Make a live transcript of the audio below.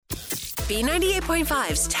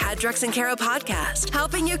B98.5's Tad, Drex, and Kara podcast,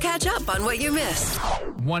 helping you catch up on what you missed.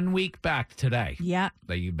 1 week back today. Yeah.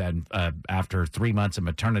 That you've been after 3 months of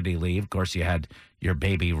maternity leave. Of course, you had your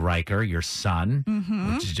baby Riker, your son,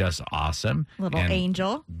 which is just awesome. Little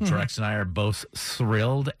angel. Drex and I are both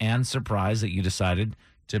thrilled and surprised that you decided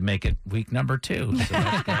to make it week number 2. So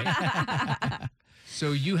that's great.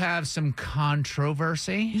 So you have some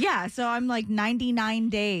controversy? Yeah, so I'm like 99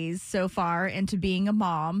 days so far into being a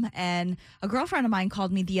mom, and a girlfriend of mine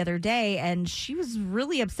called me the other day, and she was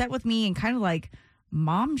really upset with me and kind of like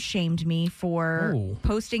mom shamed me for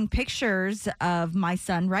posting pictures of my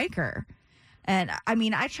son Riker. And I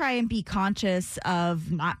mean, I try and be conscious of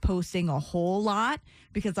not posting a whole lot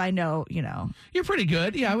because I know, You're pretty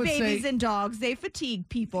good. Yeah, I would say. Babies and dogs, they fatigue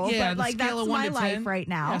people. Yeah, but like that's my life right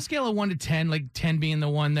now. Yeah, scale of 1 to 10, like 10 being the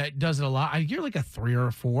one that does it a lot. You're like a 3 or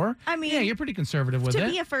a 4. I mean, yeah, you're pretty conservative with it. To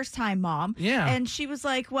be a first-time mom. Yeah. And she was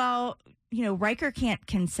like, well, Riker can't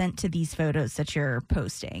consent to these photos that you're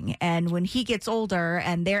posting. And when he gets older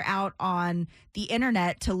and they're out on the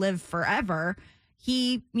internet to live forever,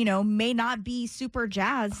 he, may not be super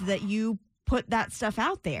jazzed that you put that stuff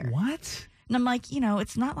out there. What? And I'm like,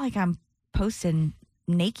 it's not like I'm posting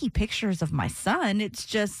naked pictures of my son. It's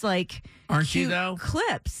just like Aren't you, cute though?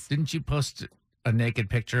 clips. Didn't you post a naked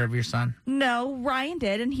picture of your son? No, Ryan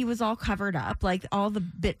did, and he was all covered up. Like all the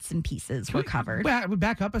bits and pieces were covered.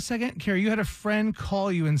 Back up a second. Kara, you had a friend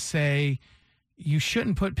call you and say you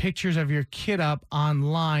shouldn't put pictures of your kid up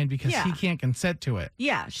online because he can't consent to it.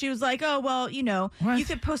 Yeah, she was like, oh, well, What? you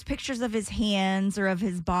could post pictures of his hands or of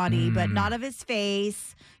his body, but not of his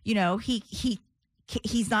face. He's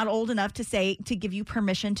not old enough to give you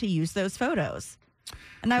permission to use those photos.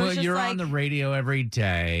 And I was just you're like, on the radio every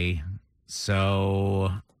day.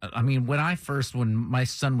 So, I mean, when my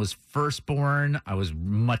son was first born, I was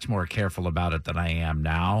much more careful about it than I am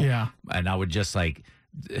now. Yeah. And I would just like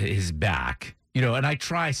his back, and I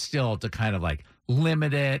try still to kind of like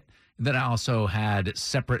limit it. Then I also had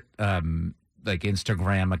separate like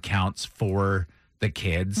Instagram accounts for the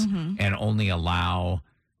kids and only allow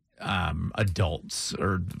adults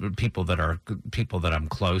or people that I'm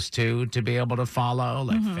close to be able to follow,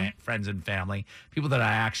 like friends and family, people that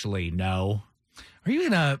I actually know. Are you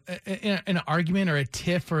in an argument or a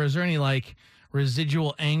tiff, or is there any like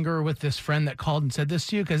residual anger with this friend that called and said this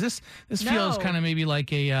to you? Because this feels kind of maybe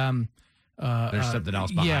like a there's something else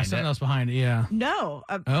behind it. Yeah, something else behind it. Yeah. no.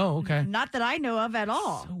 Oh, okay. Not that I know of at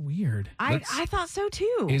all. So weird. I thought so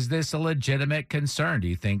too. Is this a legitimate concern? Do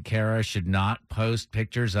you think Kara should not post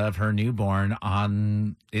pictures of her newborn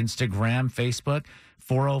on Instagram, Facebook?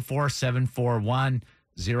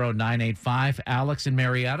 404-741-0985. Alex and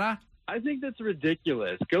Marietta? I think that's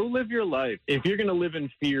ridiculous. Go live your life. If you're going to live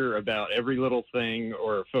in fear about every little thing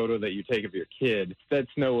or photo that you take of your kid, that's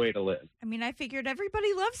no way to live. I mean, I figured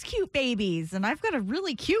everybody loves cute babies, and I've got a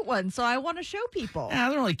really cute one, so I want to show people. Yeah,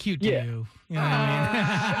 they're only cute to you. You know what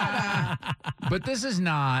I mean? But this is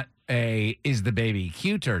not is the baby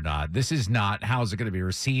cute or not? This is not how is it going to be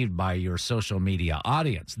received by your social media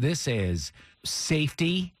audience. This is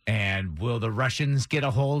safety, and will the Russians get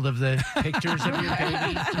a hold of the pictures of your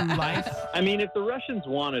baby through life? I mean, if the Russians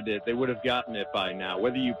wanted it, they would have gotten it by now,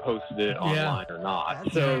 whether you posted it online or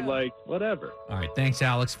not. So, whatever. All right. Thanks,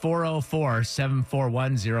 Alex.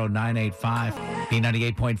 404-741-0985.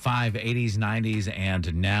 B98.5, 80s, 90s,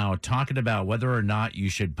 and now. Talking about whether or not you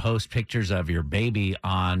should post pictures of your baby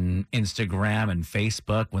on Instagram and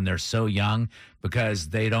Facebook when they're so young because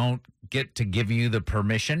they don't get to give you the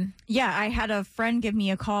permission. Yeah, I had a friend give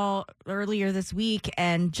me a call earlier this week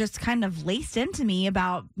and just kind of laced into me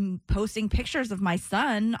about posting pictures of my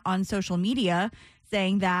son on social media,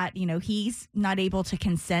 saying that, he's not able to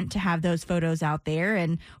consent to have those photos out there.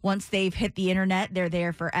 And once they've hit the internet, they're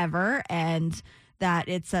there forever. And that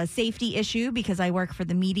it's a safety issue because I work for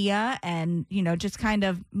the media, and, just kind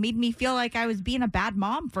of made me feel like I was being a bad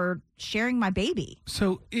mom for sharing my baby.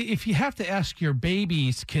 So if you have to ask your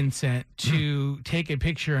baby's consent to take a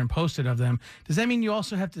picture and post it of them, does that mean you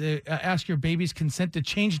also have to ask your baby's consent to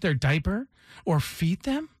change their diaper or feed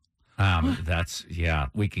them?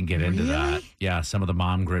 We can get into that. Yeah, some of the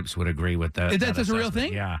mom groups would agree with that. That's a real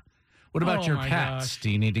thing? Yeah. What about your pets? Gosh. Do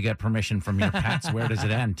you need to get permission from your pets? Where does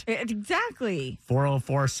it end? Exactly.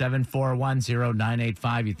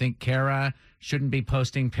 404-741-0985. You think Kara shouldn't be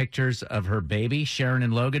posting pictures of her baby, Sharon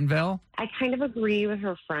in Loganville? I kind of agree with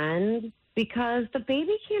her friend because the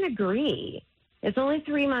baby can't agree. It's only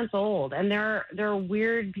 3 months old, and there are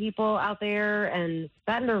weird people out there. And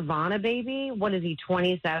that Nirvana baby, what is he,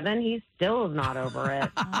 27? He still is not over it.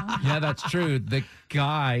 Yeah, that's true. The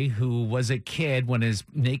guy who was a kid when his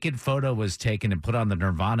naked photo was taken and put on the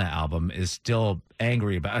Nirvana album is still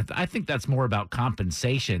angry about it. I think that's more about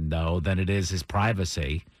compensation, though, than it is his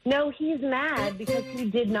privacy. No, he's mad because he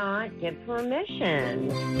did not get permission.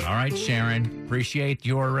 All right, Sharon. Appreciate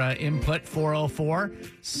your input.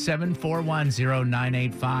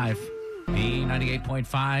 404-741-0985. B98.5,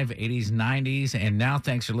 80s, 90s. And now,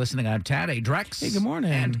 thanks for listening. I'm Tad, Drex. Hey, good morning.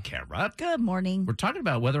 And Kara. Good morning. We're talking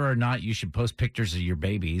about whether or not you should post pictures of your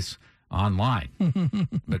babies online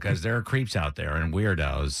because there are creeps out there and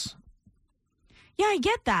weirdos. Yeah, I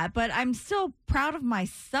get that, but I'm still proud of my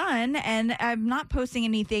son, and I'm not posting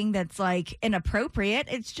anything that's like inappropriate.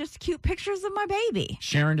 It's just cute pictures of my baby.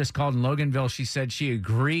 Sharon just called in Loganville. She said she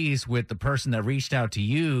agrees with the person that reached out to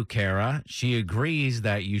you, Kara. She agrees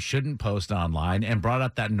that you shouldn't post online and brought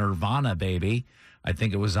up that Nirvana baby. I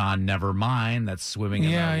think it was on Nevermind that's swimming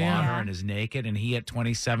in the water and is naked. And he, at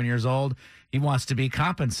 27 years old, he wants to be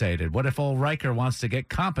compensated. What if old Riker wants to get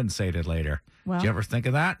compensated later? Well, Did you ever think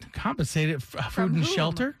of that? Compensated food and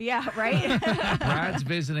shelter? Yeah, right? Brad's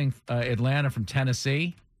visiting Atlanta from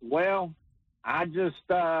Tennessee. Well, I just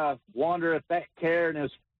wonder if that Karen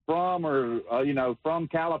is from from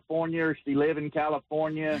California, or she live in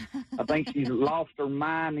California. I think she's lost her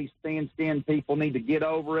mind. These thin people need to get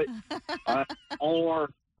over it.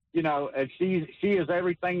 Or, if she is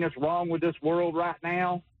everything that's wrong with this world right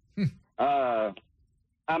now.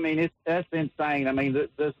 That's insane. I mean,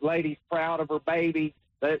 this lady's proud of her baby.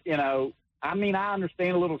 That, I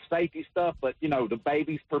understand a little safety stuff, but, the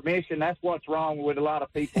baby's permission, that's what's wrong with a lot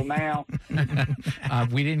of people now.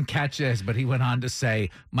 We didn't catch this, but he went on to say,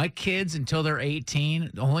 my kids, until they're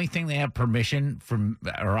 18, the only thing they have permission from,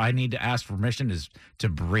 or I need to ask permission, is to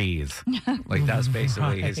breathe. Like, that's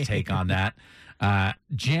basically his take on that.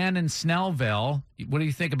 Jan in Snellville, what do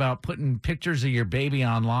you think about putting pictures of your baby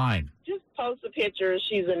online? Just post a picture.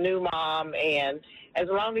 She's a new mom, and as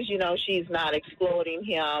long as, she's not exploiting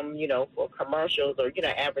him, for commercials or,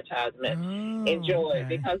 advertisements, enjoy it,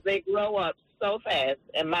 because they grow up so fast.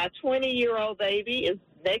 And my 20-year-old baby is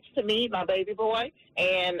next to me, my baby boy,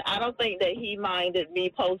 and I don't think that he minded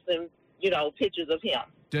me posting, pictures of him.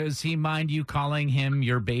 Does he mind you calling him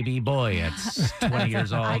your baby boy at 20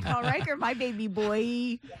 years old? I call Riker my baby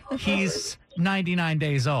boy. He's 99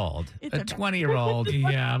 days old. It's a 20-year-old.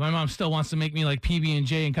 Yeah, my mom still wants to make me like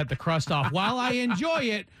PB&J and cut the crust off. While I enjoy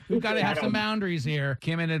it, we've got to have some boundaries here.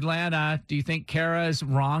 Kim in Atlanta, do you think Kara's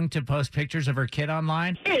wrong to post pictures of her kid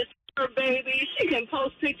online? It's her baby. She can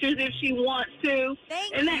post pictures if she wants to.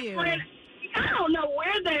 Thank and you. That friend, I don't know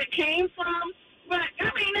where that came from, but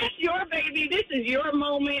that's your baby. This is your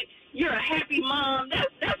moment. You're a happy mom.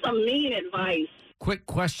 That's a mean advice. Quick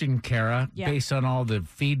question, Kara. Yeah. Based on all the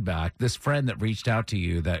feedback, this friend that reached out to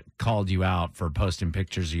you that called you out for posting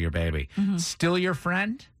pictures of your baby, still your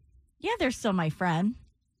friend? Yeah, they're still my friend.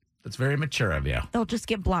 That's very mature of you. They'll just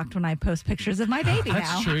get blocked when I post pictures of my baby now.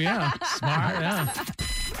 That's true, yeah. Smart, yeah.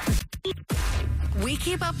 We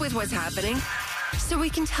keep up with what's happening so we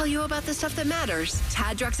can tell you about the stuff that matters.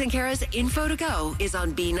 Tad, Drex, and Kara's Info to Go is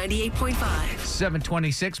on B98.5.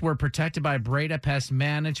 726, we're protected by Breda Pest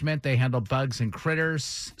Management. They handle bugs and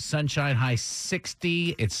critters. Sunshine high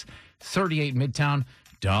 60. It's 38 Midtown.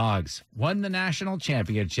 Dogs won the national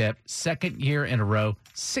championship, second year in a row,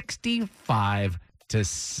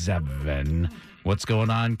 65-7. What's going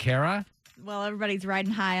on, Kara? Well, everybody's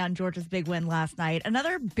riding high on Georgia's big win last night.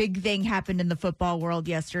 Another big thing happened in the football world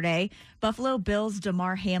yesterday. Buffalo Bills'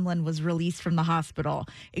 Damar Hamlin was released from the hospital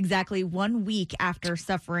exactly 1 week after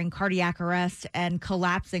suffering cardiac arrest and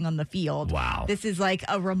collapsing on the field. Wow. This is like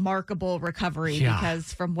a remarkable recovery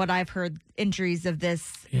because from what I've heard, injuries of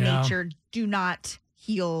this nature do not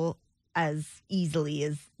heal as easily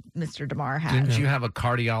as Mr. Damar has. Didn't you have a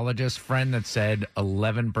cardiologist friend that said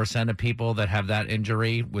 11% of people that have that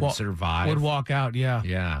injury would survive? Would walk out, yeah.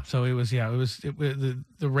 Yeah. So the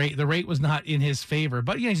rate was not in his favor.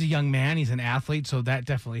 But he's a young man, he's an athlete, so that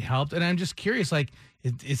definitely helped. And I'm just curious, like,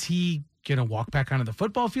 is he going to walk back onto the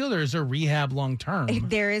football field, or is there rehab long term?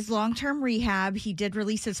 There is long-term rehab. He did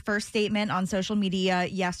release his first statement on social media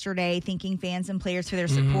yesterday, thanking fans and players for their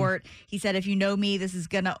support. He said, if you know me, this is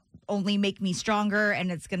going to only make me stronger,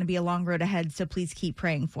 and it's going to be a long road ahead, so please keep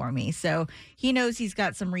praying for me. So he knows he's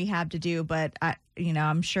got some rehab to do, but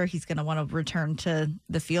I'm sure he's going to want to return to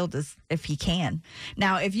the field if he can.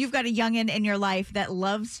 Now, if you've got a youngin' in your life that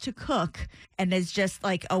loves to cook and is just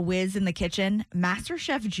like a whiz in the kitchen,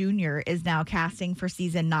 MasterChef Junior is now casting for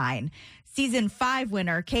season 9. season 5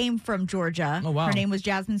 winner came from Georgia. Oh, wow. Her name was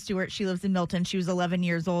Jasmine Stewart. She lives in Milton. She was 11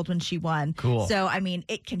 years old when she won. Cool. So, I mean,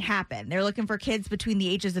 it can happen. They're looking for kids between the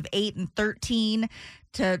ages of 8 and 13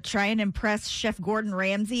 to try and impress Chef Gordon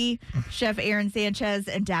Ramsay, Chef Aaron Sanchez,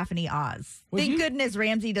 and Daphne Oz. Thank goodness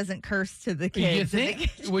Ramsay doesn't curse to the kids. You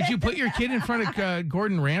think? Would you put your kid in front of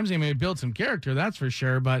Gordon Ramsay? I mean, build some character, that's for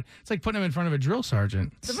sure. But it's like putting him in front of a drill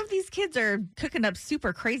sergeant. Some of these kids are cooking up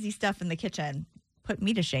super crazy stuff in the kitchen. Put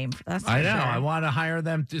me to shame. That's for I know. sure. I want to hire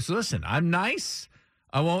them. Just listen, I'm nice.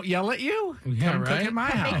 I won't yell at you. Yeah, Come cook right? at my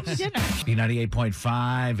Make house. me dinner.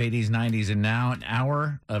 B98.5, 80s, 90s, and now an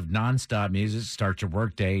hour of nonstop music. Start your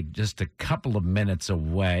workday just a couple of minutes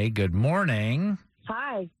away. Good morning.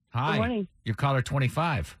 Hi. Hi. Good morning. You're caller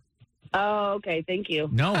 25. Oh, okay. Thank you.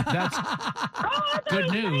 No, that's good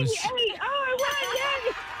Oh, news. I Oh,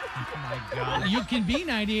 my God. You can be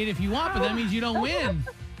 98 if you want, but that means you don't win. won.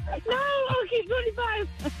 Yay! No, okay,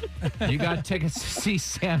 25. You got tickets to see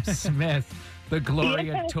Sam Smith, the Gloria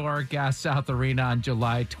Yes. Tour, Gas South Arena on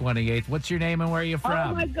July 28th. What's your name and where are you Oh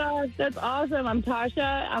from? my gosh, that's awesome. I'm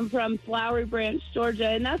Tasha. I'm from Flowery Branch, Georgia,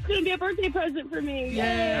 and that's going to be a birthday present for me.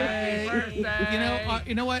 Yay! Birthday.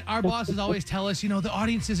 You know what? Our bosses always tell us, the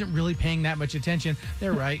audience isn't really paying that much attention.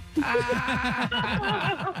 They're right.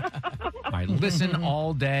 All right, listen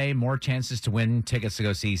all day. More chances to win tickets to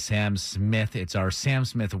go see Sam Smith. It's our Sam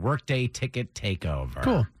Smith Workday Ticket Takeover.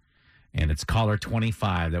 Cool. And it's caller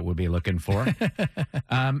 25 that we'll be looking for.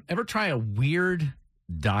 Ever try a weird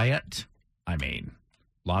diet? I mean,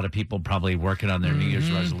 a lot of people probably working on their New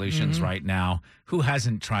Year's resolutions right now. Who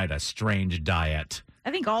hasn't tried a strange diet?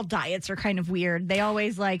 I think all diets are kind of weird. They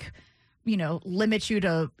always limit you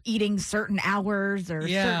to eating certain hours or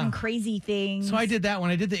Yeah. certain crazy things. So I did that one.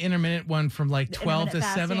 I did the intermittent one from like The 12 to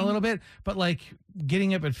intermittent 7 a fasting. little bit, but like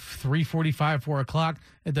getting up at 3:45, 4 o'clock,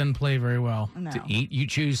 it doesn't play very well. No. To eat, you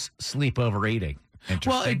choose sleep over eating. Well,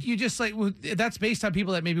 Interesting. you just that's based on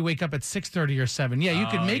people that maybe wake up at 6:30 or 7. Yeah, you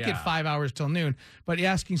could Oh, make it yeah. 5 hours till noon, but you're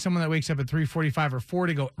asking someone that wakes up at 3:45 or 4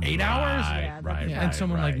 to go 8 hours, Right, Yeah, right, Yeah, right, and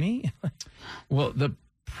someone like right. me, Well, the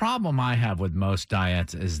problem I have with most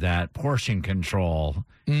diets is that portion control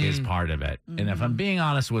is part of it. And if I'm being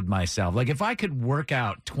honest with myself, like if I could work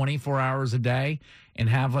out 24 hours a day and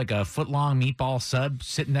have like a foot-long meatball sub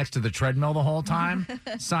sitting next to the treadmill the whole time,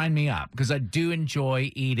 sign me up because I do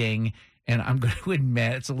enjoy eating. And I'm going to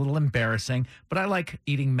admit it's a little embarrassing, but I like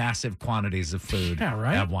eating massive quantities of food Yeah,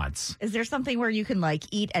 right? at once. Is there something where you can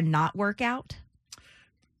eat and not work out?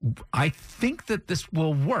 I think that this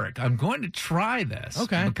will work. I'm going to try this.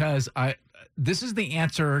 Okay. Because this is the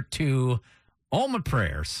answer to all my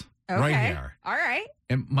prayers right Okay. here. All right.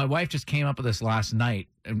 And my wife just came up with this last night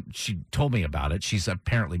and she told me about it. She's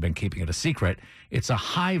apparently been keeping it a secret. It's a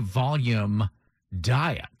high volume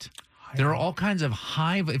diet. There are all kinds of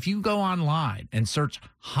if you go online and search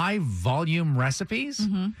high volume recipes,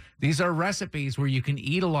 these are recipes where you can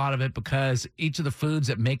eat a lot of it because each of the foods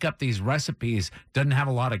that make up these recipes doesn't have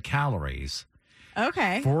a lot of calories.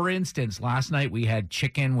 Okay. For instance, last night we had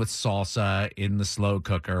chicken with salsa in the slow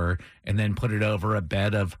cooker and then put it over a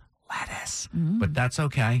bed of lettuce. But that's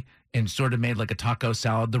okay. And sort of made like a taco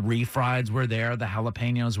salad. The refrieds were there. The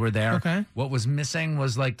jalapenos were there. Okay. What was missing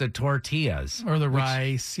was like the tortillas. or the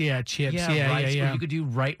rice, chips, rice. yeah. Or you could do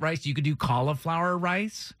rice. You could do cauliflower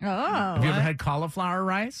rice. Oh. Have you ever had cauliflower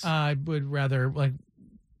rice? I would rather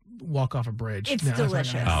walk off a bridge. It's No, that's not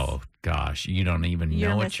delicious. gonna happen. Oh, gosh. You don't even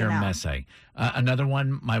You're know what missing you're out. missing. Another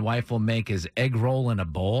one my wife will make is egg roll in a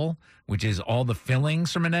bowl, which is all the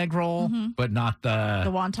fillings from an egg roll, but not the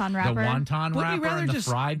wonton wrapper. The wonton Wouldn't you wrapper rather and the just-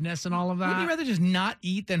 friedness and all of that. Wouldn't you rather just not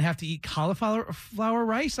eat than have to eat cauliflower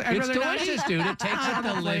rice? I'd It's rather not delicious, eat. dude. It takes on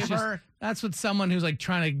the delicious. flavor. That's what someone who's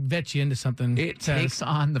trying to vet you into something. It says. takes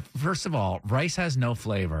on first of all, rice has no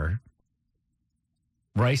flavor.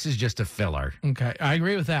 Rice is just a filler. Okay, I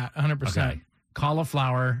agree with that 100%. Okay.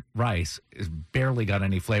 Cauliflower rice is barely got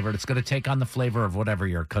any flavor. It's going to take on the flavor of whatever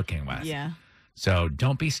you're cooking with. Yeah. So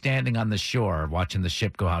don't be standing on the shore watching the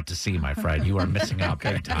ship go out to sea, my friend. You are missing out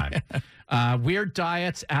big time. Weird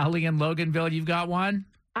diets. Allie in Loganville, you've got one?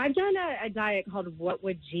 I've done a diet called What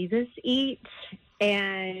Would Jesus Eat?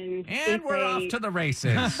 And we're off to the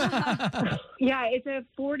races. Yeah, it's a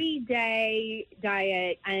 40-day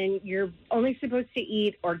diet, and you're only supposed to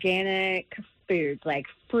eat organic foods like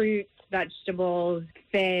fruits, vegetables,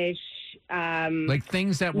 fish. Like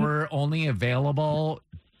things that were only available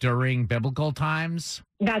during biblical times?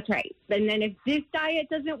 That's right. And then if this diet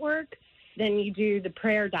doesn't work, then you do the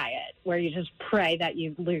prayer diet, where you just pray that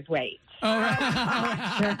you lose weight. All right.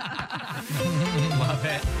 Love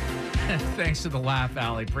it. Thanks for the laugh,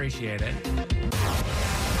 Allie. Appreciate it.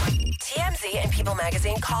 TMZ Susie and People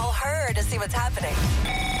Magazine call her to see what's happening.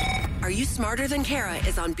 Are You Smarter Than Kara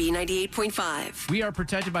is on B98.5. We are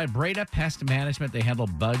protected by Breda Pest Management. They handle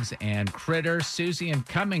bugs and critters. Susie and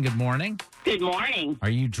Cumming, good morning. Good morning. Are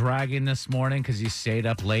you dragging this morning because you stayed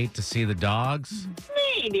up late to see the dogs?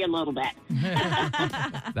 Maybe a little bit.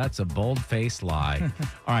 That's a bold-faced lie.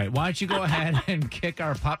 All right, why don't you go ahead and kick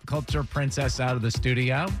our pop culture princess out of the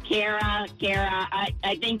studio? Kara,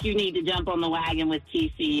 I think you need to jump on the wagon with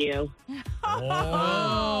TCU. Whoa.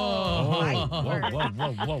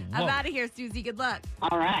 I'm out of here, Susie. Good luck.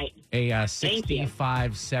 All right. A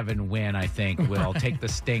 65-7 win, I think, will take the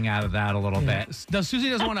sting out of that a little bit. No, Susie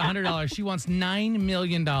doesn't want $100. She wants $9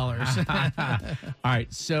 million. All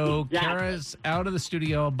right, so Exactly. Kara's out of the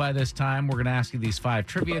studio by this time. We're going to ask you these 5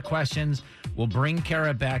 trivia questions. We'll bring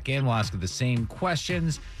Kara back in. We'll ask her the same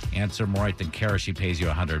questions. Answer more right than Kara, she pays you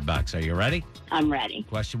 $100. Are you ready? I'm ready.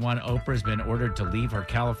 Question 1. Oprah's been ordered to leave her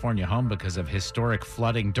California home because of historic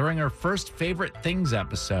flooding. During her first Favorite Things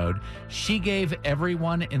episode, she gave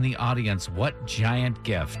everyone in the audience what giant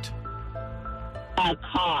gift? A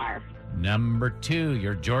car. Number 2,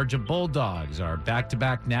 your Georgia Bulldogs are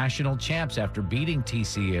back-to-back national champs after beating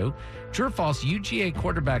TCU. True or false, UGA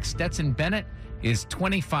quarterback Stetson Bennett is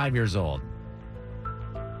 25 years old.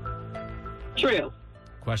 True.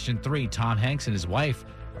 Question 3, Tom Hanks and his wife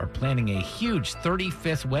are planning a huge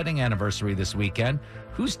 35th wedding anniversary this weekend.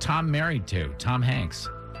 Who's Tom married to? Tom Hanks.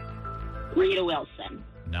 Rita Wilson.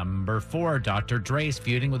 Number 4, Dr. Dre is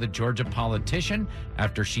feuding with a Georgia politician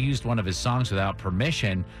after she used one of his songs without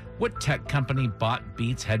permission. What tech company bought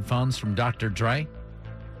Beats headphones from Dr. Dre?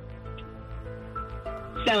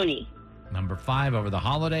 Sony. Number 5, over the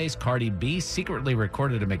holidays, Cardi B secretly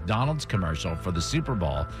recorded a McDonald's commercial for the Super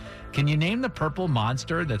Bowl. Can you name the purple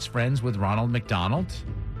monster that's friends with Ronald McDonald?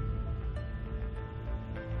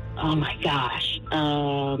 Oh my gosh.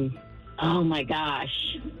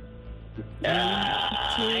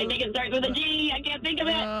 I think it starts with a G. I can't think of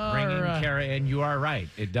it. Ringing Kara, and you are right.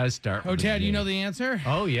 It does start with a Tad, G. you know the answer?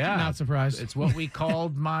 Oh, yeah. Not surprised. It's what we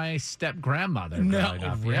called my step-grandmother. No, growing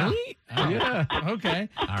up. really? Yeah. Okay.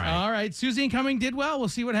 All right. Susie and Cumming did well. We'll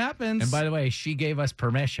see what happens. And by the way, she gave us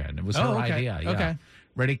permission. It was her idea. Yeah. Okay.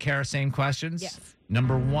 Ready, Kara? Same questions? Yes.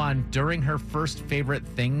 Number 1, during her first Favorite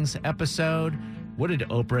Things episode, what did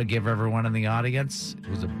Oprah give everyone in the audience? It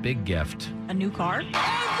was a big gift. A new car?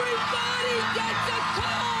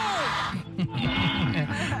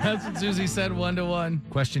 That's what Susie said, 1-1.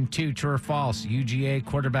 Question 2, true or false? UGA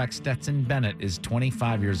quarterback Stetson Bennett is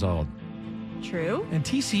 25 years old. True. And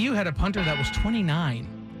TCU had a punter that was 29.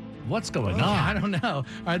 What's going on? I don't know. All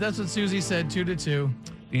right, that's what Susie said, 2-2.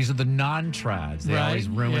 These are the non-trads. They Right, always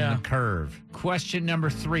ruin yeah. the curve. Question number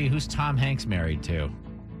 3, who's Tom Hanks married to?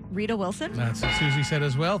 Rita Wilson? That's what Susie said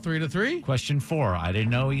as well, 3-3. Question 4, I didn't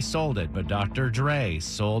know he sold it, but Dr. Dre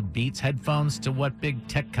sold Beats headphones to what big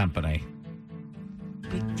tech company?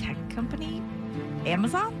 Big tech company?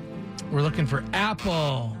 Amazon? We're looking for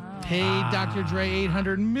Apple. Paid Dr. Dre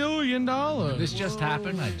 $800 million. This just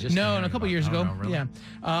happened? I just No, heard and a couple about- years oh, ago. no, really? Yeah.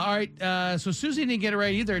 All right. So Susie didn't get it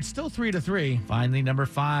right either. It's still 3-3. Finally, number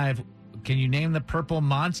 5, can you name the purple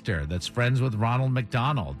monster that's friends with Ronald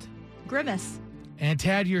McDonald? Grimace. And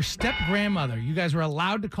Tad, your step grandmother, you guys were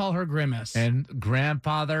allowed to call her Grimace. And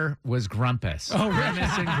grandfather was Grumpus. Oh,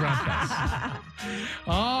 Grimace and Grumpus.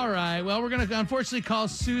 All right. Well, we're going to unfortunately call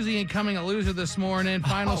Susie and Cumming a loser this morning.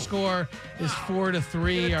 Final score is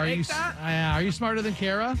 4-3. Are you smarter than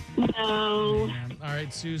Kara? No. All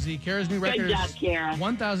right, Susie. Kara's new Good record job, is Kara.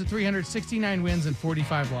 1,369 wins and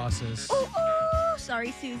 45 losses. Ooh,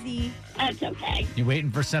 sorry, Susie. That's okay. You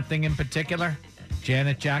waiting for something in particular?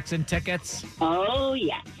 Janet Jackson tickets? Oh,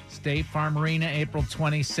 yes. State Farm Arena, April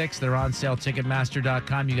 26th. They're on sale,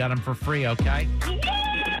 Ticketmaster.com. You got them for free, okay?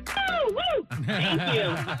 Yeah! Woo! Thank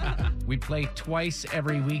you. We play twice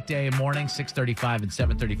every weekday morning, 6:35 and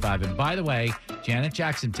 7:35. And by the way, Janet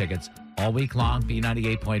Jackson tickets all week long,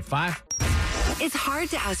 B98.5. It's hard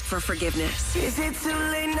to ask for forgiveness. Is it too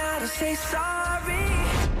late now to say sorry?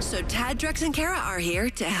 So Tad, Drex, and Kara are here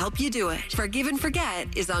to help you do it. Forgive and Forget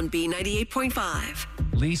is on B98.5.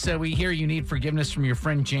 Lisa, we hear you need forgiveness from your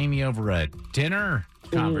friend Jamie over a dinner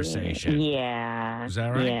conversation. Yeah. Is that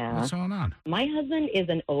right? Yeah. What's going on? My husband is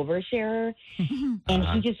an oversharer, and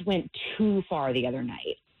he just went too far the other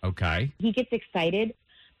night. Okay. He gets excited,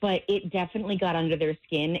 but it definitely got under their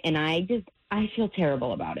skin, and I feel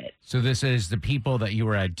terrible about it. So this is the people that you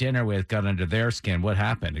were at dinner with got under their skin. What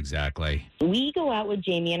happened exactly? We go out with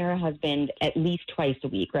Jamie and her husband at least twice a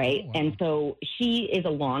week, right? Oh, wow. And so she is a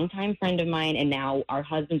longtime friend of mine, and now our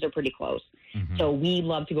husbands are pretty close. Mhm. So we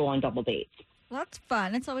love to go on double dates. Well, that's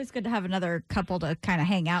fun. It's always good to have another couple to kind of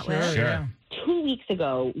hang out with. Sure. 2 weeks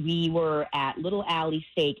ago, we were at Little Alley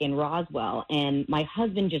Steak in Roswell, and my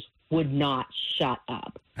husband just would not shut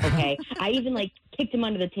up. Okay. I even kicked him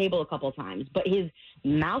under the table a couple times, but his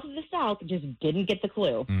mouth of the South just didn't get the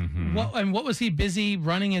clue. Mm-hmm. What was he busy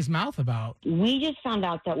running his mouth about? We just found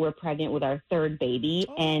out that we're pregnant with our third baby,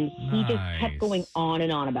 and he just kept going on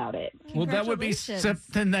and on about it. Well, that would be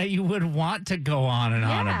something that you would want to go on and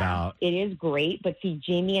on about. It is great, but see,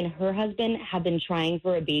 Jamie and her husband have been trying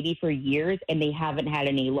for a baby for years, and they haven't had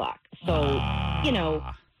any luck. So,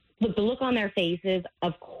 with the look on their faces,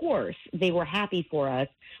 of course, they were happy for us,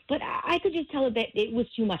 but I could just tell that it was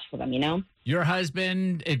too much for them, Your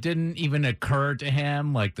husband, it didn't even occur to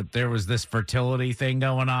him that there was this fertility thing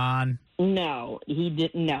going on? No, he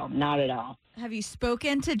didn't. No, not at all. Have you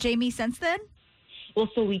spoken to Jamie since then?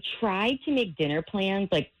 Well, so we tried to make dinner plans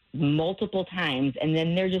multiple times, and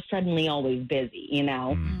then they're just suddenly always busy,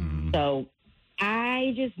 Mm-hmm. So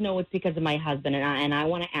I just know it's because of my husband, and I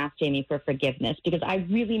want to ask Jamie for forgiveness because I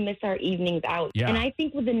really miss our evenings out. Yeah. And I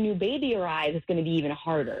think with a new baby arrives, it's going to be even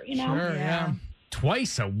harder, Sure, yeah.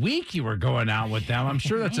 Twice a week you were going out with them. I'm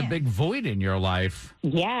sure that's a big void in your life.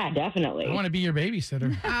 Yeah, definitely. I want to be your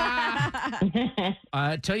babysitter.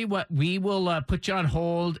 Tell you what, we will put you on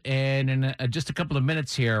hold, and in just a couple of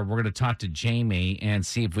minutes here, we're going to talk to Jamie and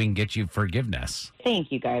see if we can get you forgiveness.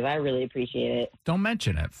 Thank you, guys. I really appreciate it. Don't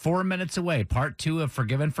mention it. 4 minutes away. Part 2 of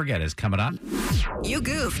Forgive and Forget is coming up. You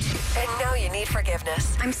goofed, and now you need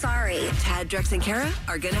forgiveness. I'm sorry. Tad, Drex, and Kara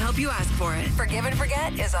are going to help you ask for it. Forgive and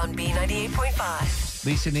Forget is on B98.5.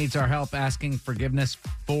 Lisa needs our help asking forgiveness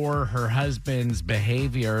for her husband's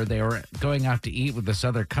behavior. They were going out to eat with this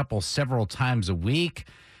other couple several times a week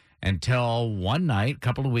until one night, a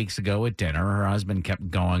couple of weeks ago at dinner, her husband kept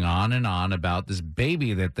going on and on about this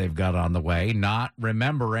baby that they've got on the way, not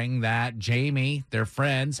remembering that Jamie, their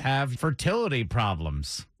friends, have fertility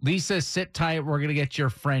problems. Lisa, sit tight. We're going to get your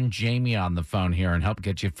friend Jamie on the phone here and help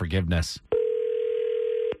get you forgiveness.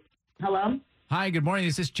 Hello? Hi, good morning.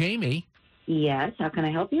 This is Jamie. Yes, how can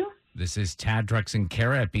I help you? This is Tad, Drex, and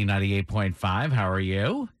Kara at B98.5. How are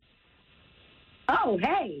you? Oh,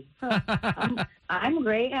 hey. I'm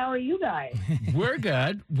great. How are you guys? We're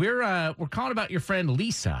good. We're calling about your friend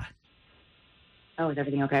Lisa. Oh, is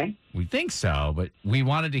everything okay? We think so, but we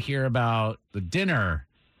wanted to hear about the dinner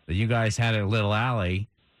that you guys had at Little Alley.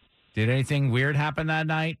 Did anything weird happen that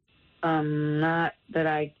night? Not that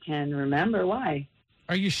I can remember. Why?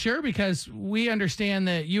 Are you sure? Because we understand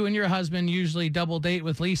that you and your husband usually double date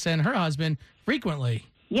with Lisa and her husband frequently.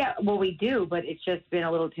 Yeah, well, we do, but it's just been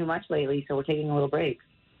a little too much lately, so we're taking a little break.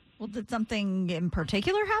 Well, did something in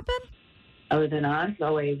particular happen? Other than us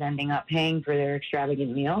always ending up paying for their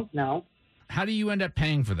extravagant meals? No. How do you end up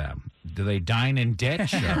paying for them? Do they dine and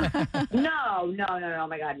ditch? Or? No. Oh,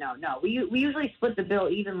 my God, no. We usually split the bill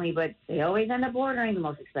evenly, but they always end up ordering the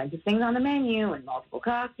most expensive things on the menu and multiple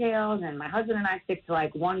cocktails, and my husband and I stick to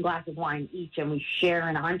one glass of wine each, and we share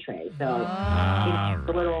an entree, so it's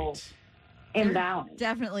a little imbalance.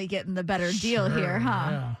 Definitely getting the better deal here, huh?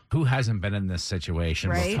 Yeah. Who hasn't been in this situation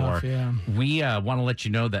Right? before? Tough, yeah. We want to let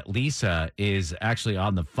you know that Lisa is actually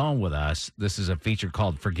on the phone with us. This is a feature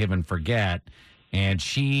called Forgive and Forget. And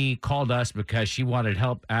she called us because she wanted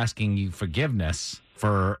help asking you forgiveness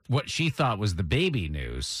for what she thought was the baby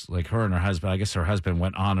news. Like her and her husband, I guess her husband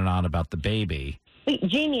went on and on about the baby. Wait,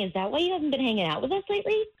 Jamie, is that why you haven't been hanging out with us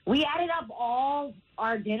lately? We added up all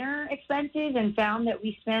our dinner expenses and found that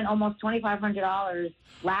we spent almost $2,500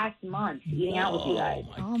 last month eating out with you guys.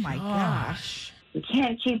 Oh, my gosh. We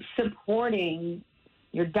can't keep supporting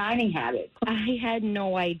your dining habits. I had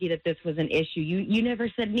no idea that this was an issue. You never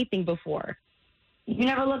said anything before. You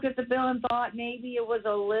never looked at the bill and thought maybe it was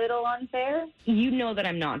a little unfair? You know that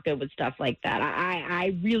I'm not good with stuff like that.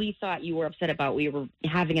 I really thought you were upset about we were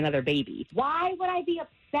having another baby. Why would I be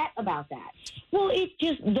upset about that? Well, it's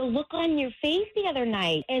just the look on your face the other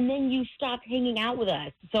night, and then you stopped hanging out with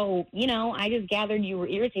us. So, I just gathered you were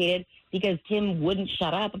irritated because Tim wouldn't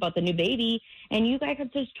shut up about the new baby, and you guys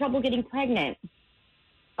had such trouble getting pregnant.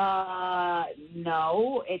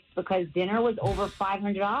 No, it's because dinner was over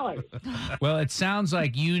 $500. Well, it sounds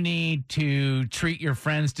like you need to treat your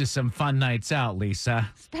friends to some fun nights out, Lisa.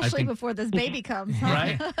 Especially before this baby comes, huh?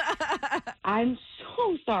 Right? I'm so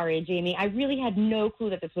so sorry, Jamie. I really had no clue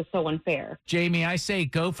that this was so unfair. Jamie, I say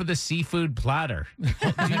go for the seafood platter. Do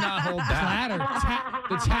not hold back.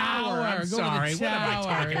 The tower. I'm Go sorry. to the What am I tower.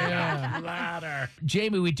 talking about? Platter.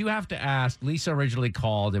 Jamie, we do have to ask. Lisa originally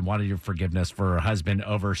called and wanted your forgiveness for her husband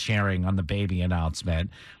oversharing on the baby announcement,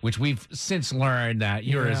 which we've since learned that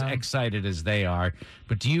you're as excited as they are.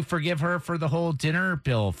 But do you forgive her for the whole dinner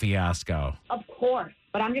bill fiasco? Of course,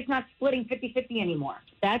 but I'm just not splitting 50-50 anymore.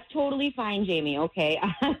 That's totally fine, Jamie. Okay,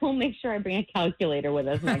 I will make sure I bring a calculator with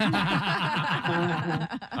us next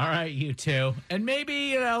time. All right, you two. And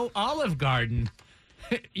maybe, Olive Garden.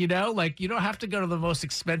 You don't have to go to the most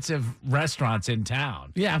expensive restaurants in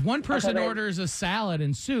town. Yeah, if one person orders a salad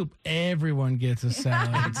and soup, everyone gets a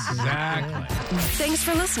salad. Exactly. Thanks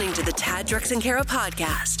for listening to the Tad, Drex, and Kara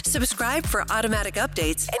podcast. Subscribe for automatic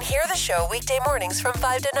updates and hear the show weekday mornings from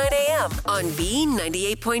 5 to 9 a.m. on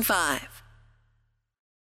B98.5.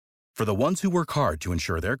 For the ones who work hard to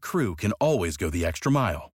ensure their crew can always go the extra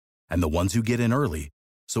mile, and the ones who get in early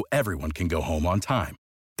so everyone can go home on time,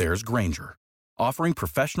 there's Grainger, offering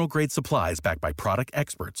professional-grade supplies backed by product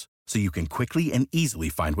experts so you can quickly and easily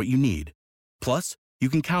find what you need. Plus, you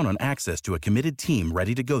can count on access to a committed team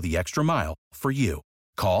ready to go the extra mile for you.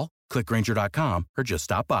 Call, click Grainger.com, or just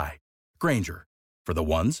stop by. Grainger, for the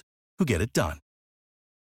ones who get it done.